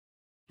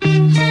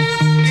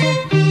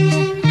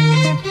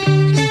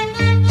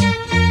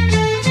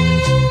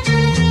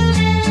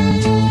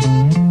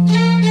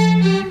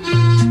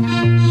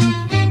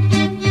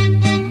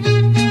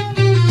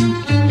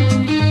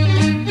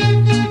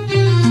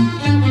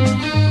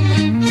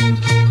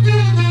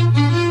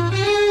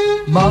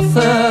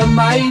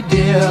my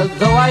dear,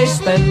 though I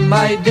spend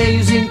my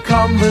days in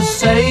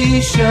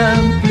conversation,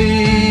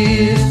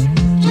 please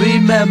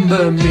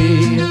remember me.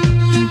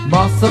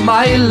 Martha,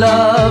 my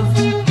love,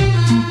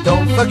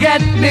 don't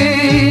forget me.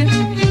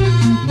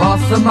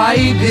 Martha, my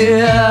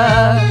dear,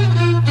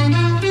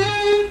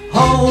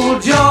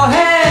 hold your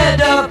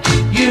head up,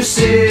 you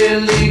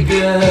silly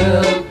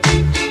girl.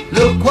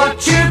 Look what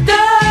you've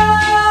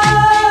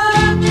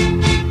done.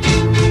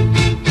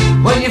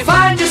 When you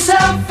find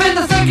yourself in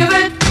the thick of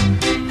it,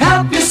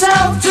 help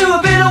yourself to a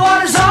bit of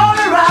what is all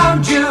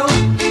around you.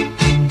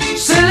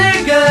 Silly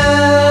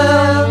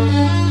girl,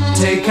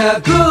 take a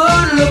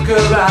good look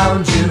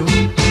around you.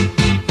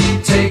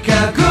 Take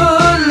a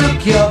good look,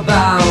 you're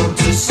bound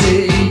to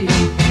see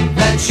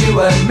that you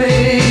and me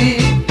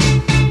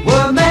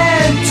were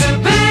meant to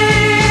be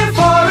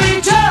for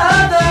each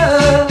other.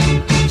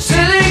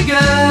 Silly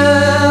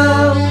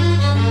girl.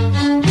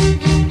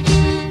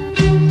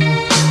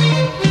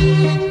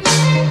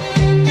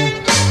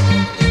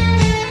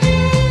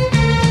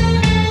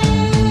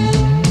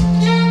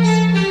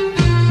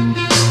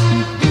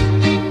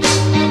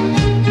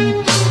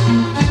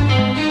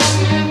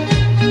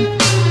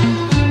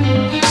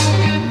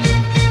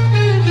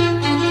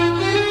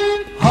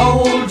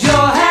 Hold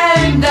your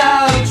hand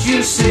out, you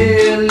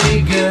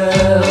silly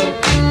girl.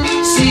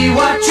 See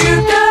what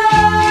you've done.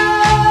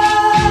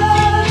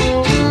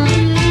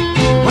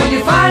 When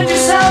you find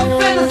yourself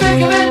in the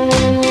thick of it,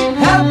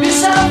 help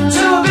yourself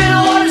to a bit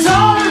of what is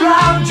all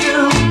around you.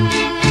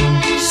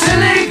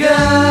 Silly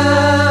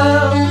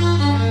girl.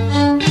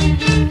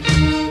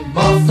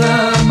 Martha,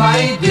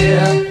 my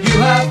dear, you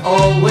have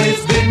always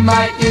been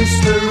my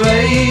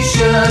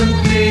inspiration.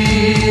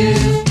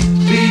 Please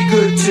be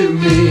good to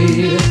me.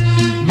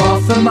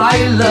 Martha, my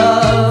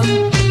love,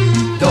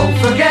 don't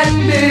forget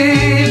me.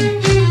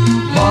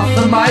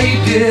 Martha, my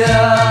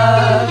dear.